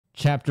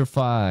Chapter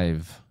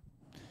 5.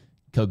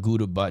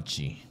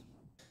 Kagurabachi.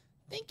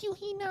 Thank you,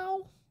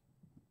 Hino.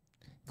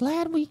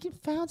 Glad we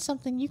found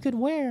something you could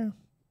wear.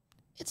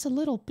 It's a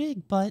little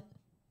big, but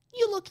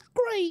you look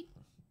great.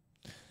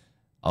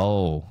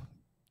 Oh,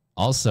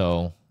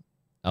 also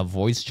a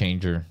voice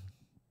changer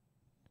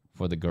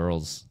for the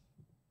girls.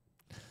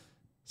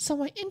 So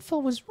my info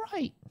was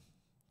right.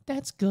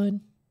 That's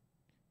good.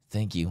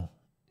 Thank you.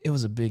 It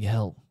was a big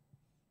help.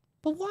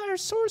 But why are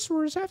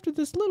sorcerers after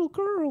this little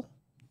girl?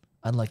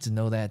 I'd like to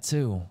know that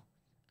too.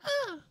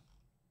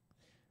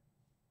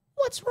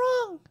 What's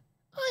wrong?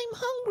 I'm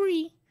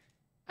hungry.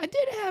 I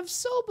did have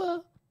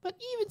soba, but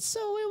even so,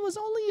 it was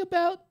only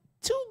about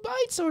 2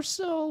 bites or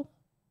so.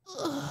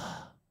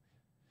 Ugh.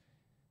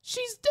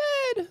 She's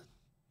dead.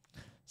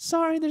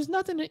 Sorry, there's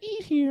nothing to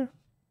eat here.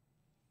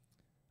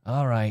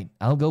 All right,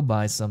 I'll go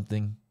buy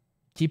something.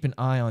 Keep an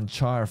eye on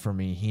Char for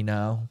me,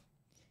 Hino.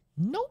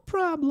 No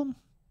problem.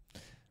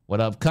 What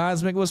up,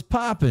 Cosmic? What's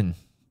poppin'?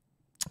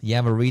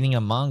 Yeah, we're reading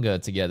a manga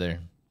together,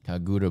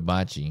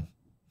 Kagurabachi.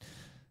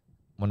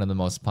 One of the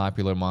most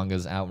popular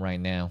mangas out right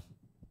now.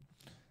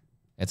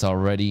 It's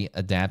already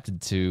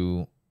adapted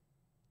to,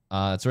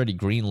 it's already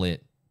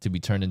greenlit to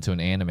be turned into an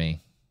anime.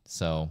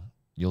 So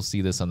you'll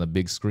see this on the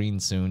big screen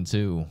soon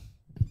too.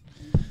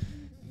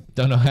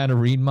 Don't know how to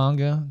read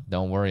manga?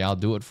 Don't worry, I'll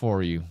do it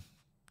for you.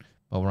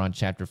 But we're on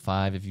chapter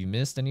 5. If you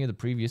missed any of the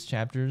previous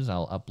chapters,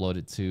 I'll upload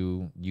it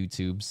to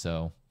YouTube.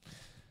 So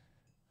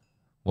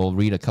we'll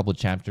read a couple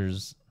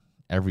chapters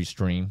every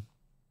stream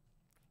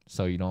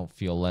so you don't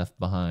feel left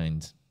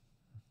behind.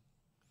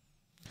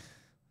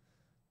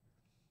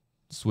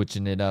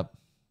 Switching it up.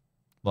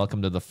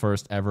 Welcome to the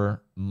first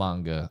ever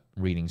manga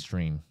reading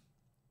stream.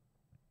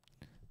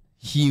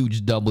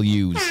 Huge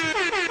W's.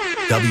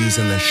 W's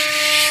in the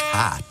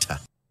shot.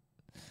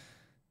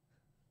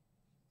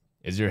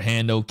 Is your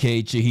hand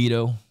okay,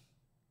 Chihiro?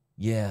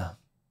 Yeah.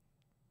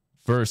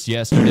 First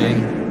yesterday,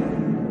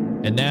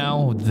 and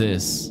now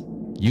this.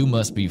 You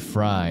must be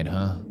fried,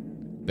 huh?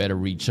 Better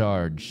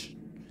recharge.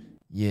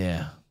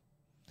 Yeah.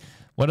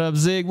 What up,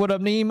 Zig? What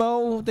up,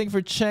 Nemo? Thank you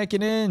for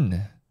checking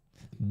in.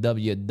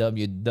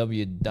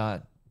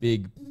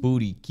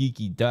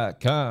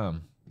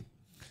 www.bigbootykiki.com.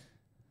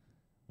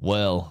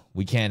 Well,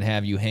 we can't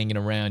have you hanging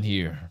around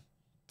here.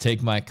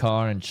 Take my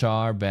car and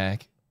Char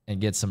back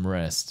and get some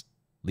rest.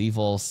 Leave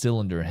all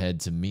cylinder head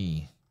to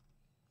me.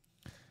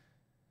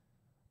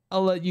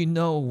 I'll let you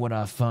know what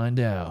I find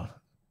out.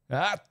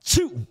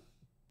 Achoo!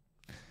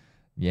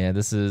 Yeah,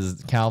 this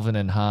is Calvin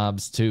and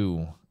Hobbes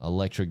 2,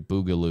 Electric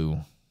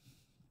Boogaloo.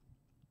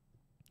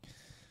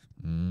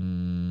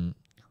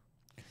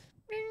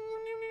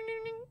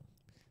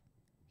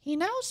 He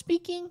now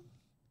speaking.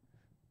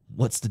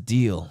 What's the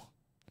deal?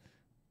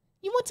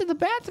 You went to the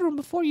bathroom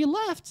before you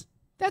left.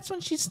 That's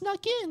when she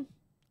snuck in.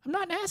 I'm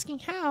not asking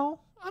how.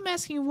 I'm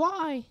asking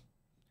why.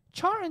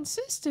 Char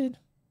insisted.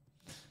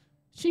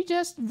 She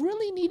just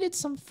really needed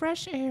some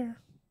fresh air.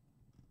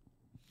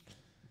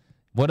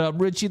 What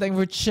up, Richie? Thank you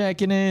for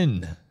checking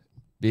in.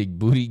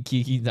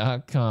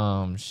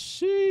 BigBootyKiki.com.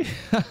 She.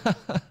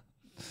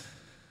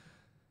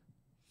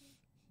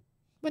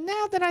 But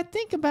now that I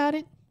think about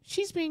it,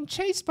 she's being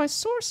chased by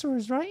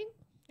sorcerers, right?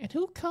 And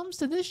who comes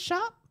to this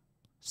shop?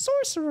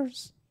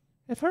 Sorcerers.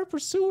 If her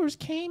pursuers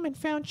came and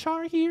found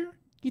Char here,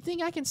 you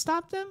think I can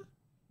stop them?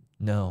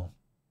 No.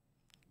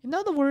 In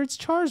other words,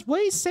 Char's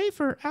way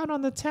safer out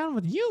on the town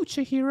with you,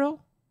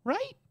 Chihiro,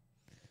 right?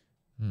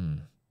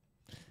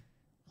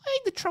 Why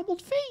the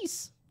troubled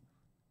face?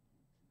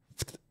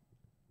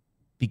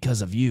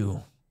 Because of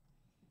you.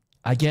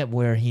 I get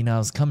where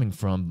Hina's coming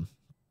from,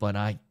 but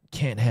I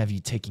can't have you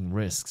taking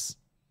risks.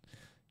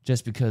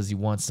 Just because you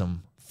want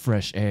some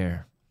fresh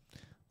air.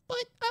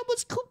 But I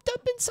was cooped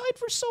up inside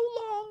for so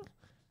long.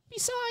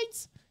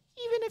 Besides,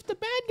 even if the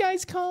bad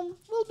guys come,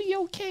 we'll be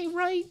okay,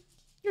 right?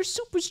 You're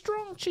super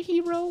strong,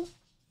 Chihiro.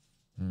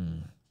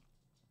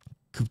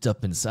 Cooped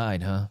up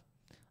inside, huh?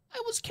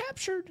 I was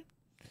captured.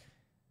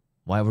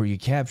 Why were you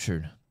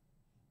captured?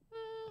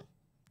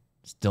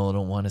 Still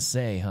don't want to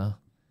say, huh?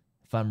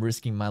 If I'm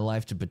risking my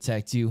life to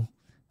protect you,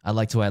 I'd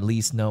like to at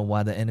least know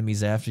why the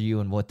enemy's after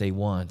you and what they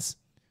want.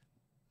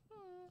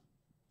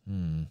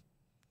 The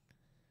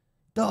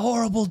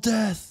horrible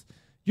death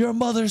your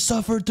mother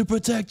suffered to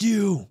protect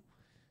you.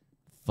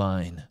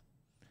 Fine.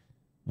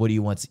 What do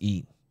you want to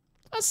eat?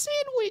 A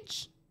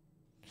sandwich.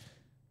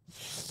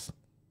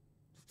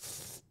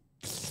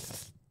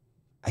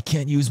 I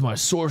can't use my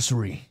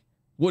sorcery.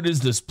 What is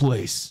this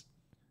place?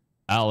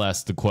 I'll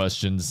ask the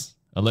questions.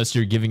 Unless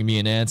you're giving me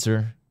an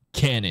answer,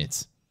 can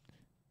it?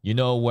 You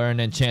know where an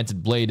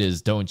enchanted blade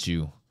is, don't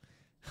you?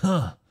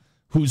 Huh.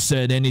 Who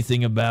said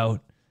anything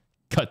about...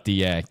 Cut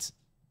the act.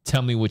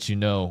 Tell me what you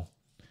know.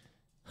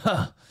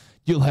 Huh.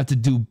 You'll have to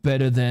do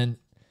better than...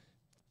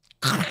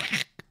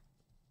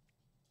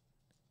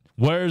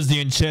 Where's the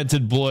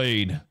enchanted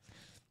blade?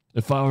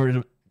 If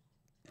I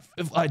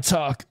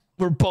talk,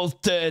 we're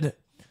both dead.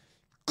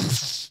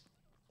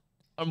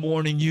 I'm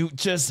warning you,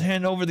 just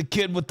hand over the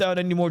kid without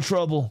any more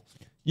trouble.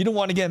 You don't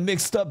want to get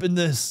mixed up in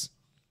this.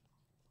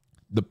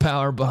 The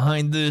power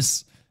behind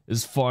this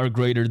is far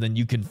greater than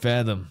you can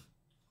fathom.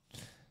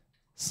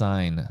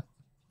 Sign,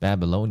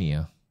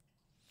 Babylonia.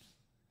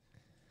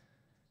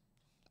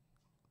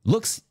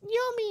 Looks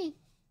Yummy.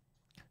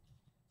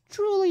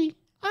 Truly,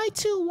 I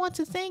too want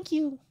to thank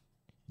you.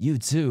 You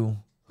too.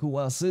 Who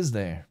else is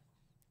there?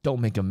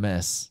 Don't make a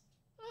mess.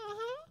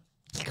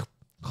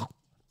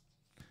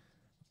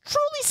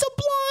 Truly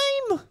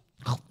sublime.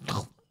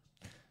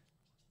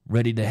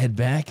 Ready to head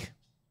back?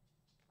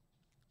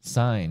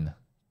 Sign,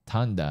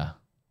 Tanda.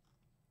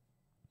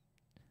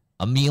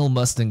 A meal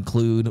must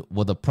include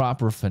with a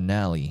proper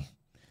finale.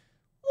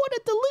 What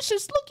a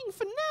delicious looking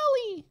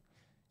finale.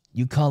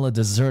 You call a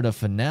dessert a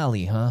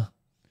finale, huh?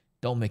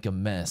 Don't make a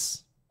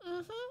mess.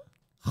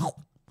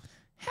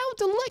 How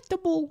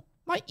delectable.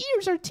 My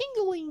ears are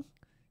tingling.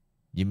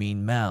 You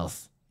mean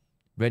mouth.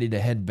 Ready to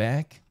head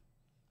back?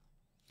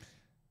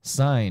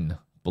 Sign,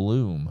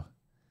 Bloom.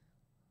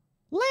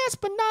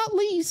 Last but not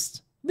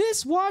least,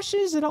 this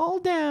washes it all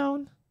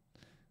down.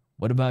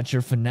 What about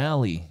your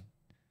finale?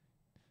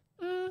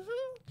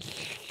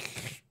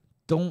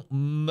 Don't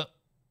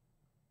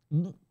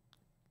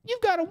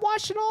You've got to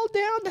wash it all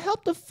down to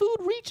help the food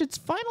reach its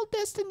final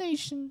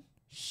destination.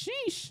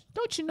 Sheesh,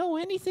 don't you know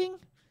anything?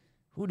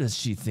 Who does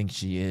she think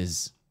she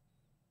is?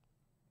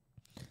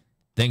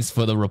 Thanks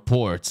for the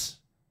report.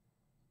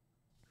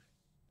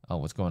 Oh,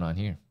 what's going on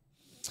here?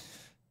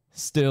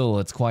 Still,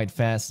 it's quite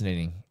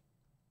fascinating.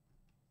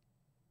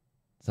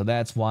 So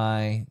that's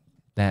why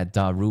that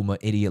Daruma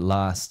idiot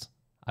lost.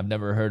 I've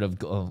never heard of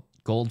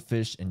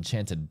Goldfish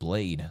Enchanted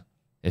Blade.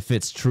 If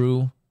it's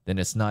true, then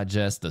it's not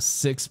just the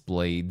 6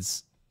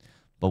 blades.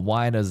 But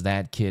why does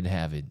that kid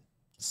have it?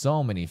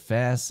 So many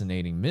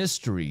fascinating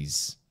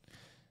mysteries.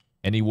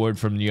 Any word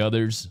from the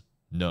others?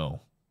 No.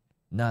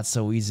 Not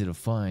so easy to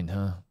find,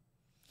 huh?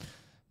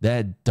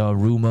 That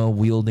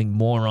Daruma-wielding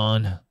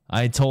moron.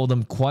 I told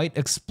him quite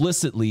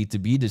explicitly to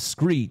be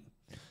discreet.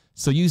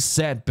 So you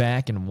sat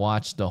back and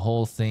watched the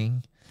whole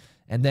thing,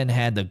 and then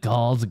had the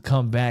gall to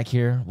come back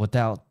here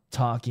without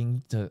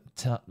talking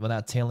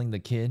without telling the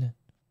kid?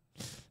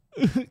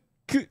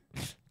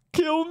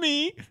 Kill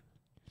me.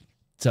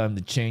 Time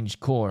to change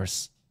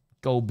course.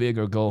 Go big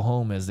or go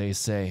home, as they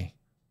say.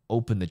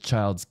 Open the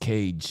child's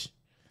cage.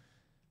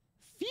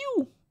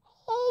 Phew,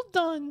 all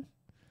done.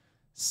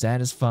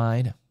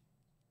 Satisfied?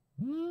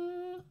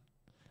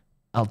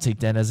 I'll take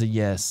that as a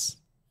yes.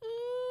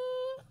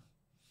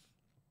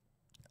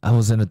 I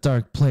was in a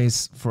dark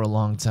place for a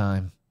long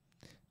time.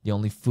 The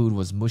only food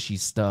was mushy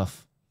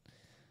stuff.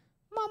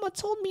 Mama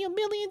told me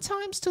 1,000,000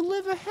 times to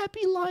live a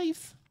happy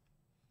life.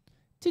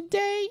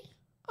 Today,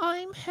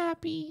 I'm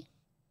happy.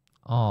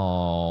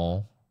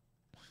 Oh,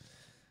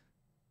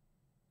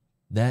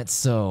 that's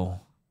so.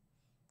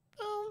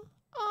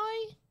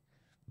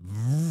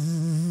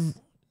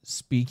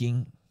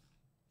 Speaking.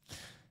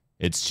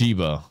 It's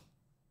Shiba.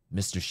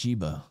 Mr.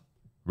 Shiba.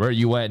 Where are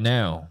you at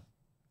now?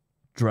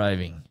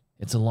 Driving.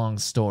 It's a long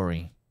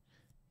story.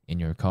 In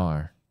your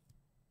car.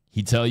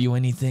 He tell you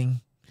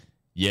anything?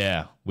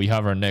 Yeah, we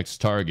have our next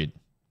target.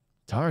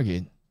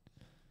 Target?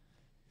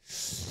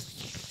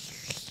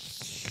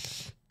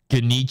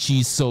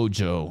 Kenichi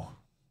Sojo.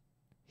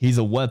 He's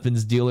a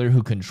weapons dealer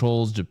who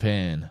controls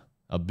Japan.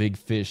 A big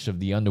fish of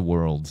the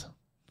underworld.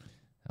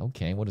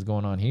 Okay, what is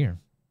going on here?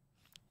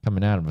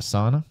 Coming out of a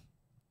sauna?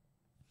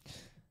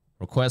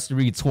 Request to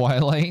read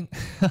Twilight?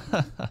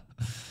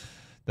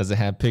 Does it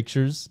have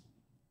pictures?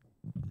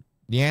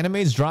 The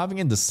anime's dropping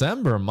in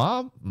December.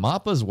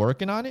 Mappa's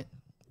working on it.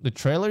 The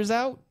trailer's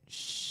out.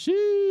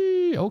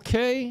 Shee,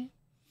 okay.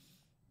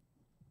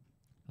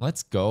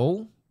 Let's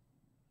go.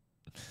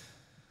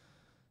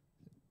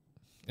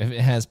 If it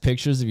has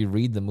pictures, if you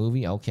read the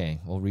movie, okay.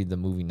 We'll read the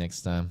movie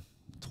next time.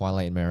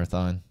 Twilight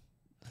Marathon.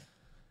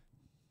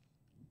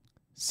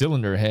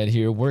 Cylinder Head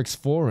here works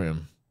for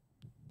him.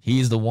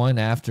 He's the one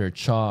after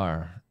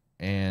Char.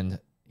 And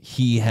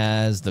he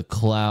has the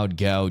Cloud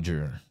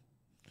Gouger.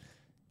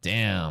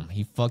 Damn,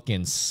 he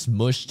fucking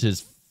smushed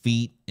his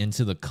feet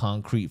into the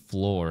concrete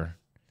floor.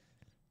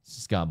 He's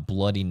just got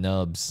bloody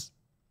nubs.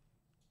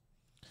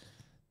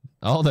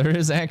 Oh, there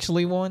is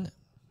actually one?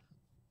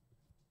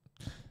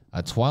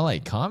 A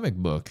Twilight comic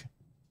book.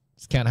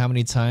 Just count how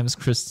many times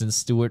Kristen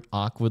Stewart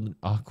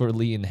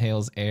awkwardly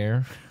inhales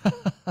air.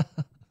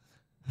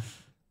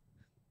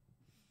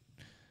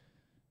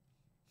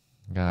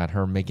 God,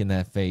 her making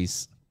that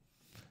face.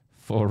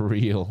 For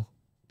real.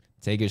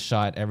 Take a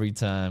shot every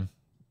time.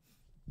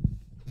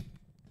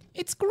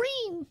 It's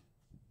green.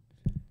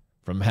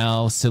 From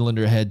how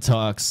Cylinder Head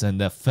talks and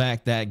the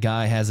fact that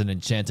guy has an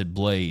enchanted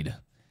blade,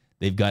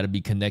 they've got to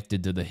be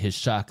connected to the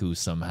Hishaku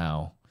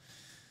somehow.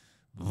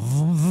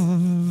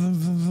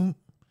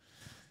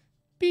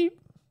 Beep.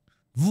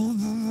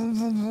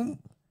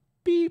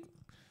 Beep.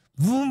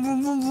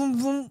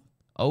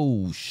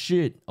 Oh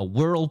shit, a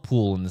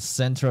whirlpool in the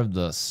center of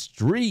the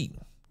street.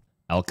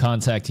 I'll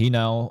contact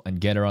Hinao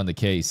and get her on the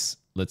case.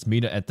 Let's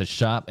meet her at the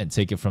shop and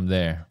take it from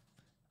there.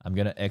 I'm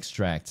gonna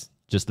extract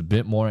just a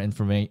bit more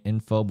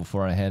info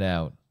before I head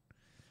out.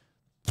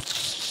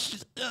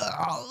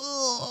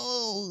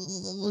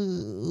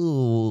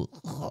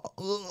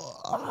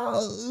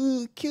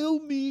 Kill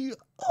me.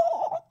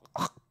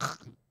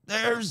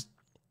 There's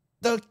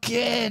the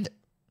kid.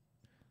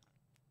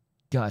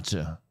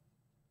 Gotcha.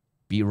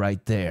 Be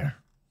right there.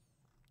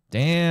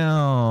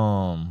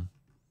 Damn.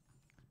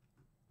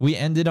 We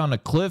ended on a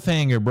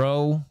cliffhanger,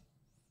 bro.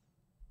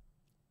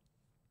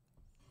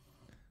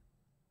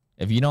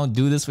 If you don't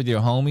do this with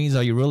your homies,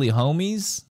 are you really homies?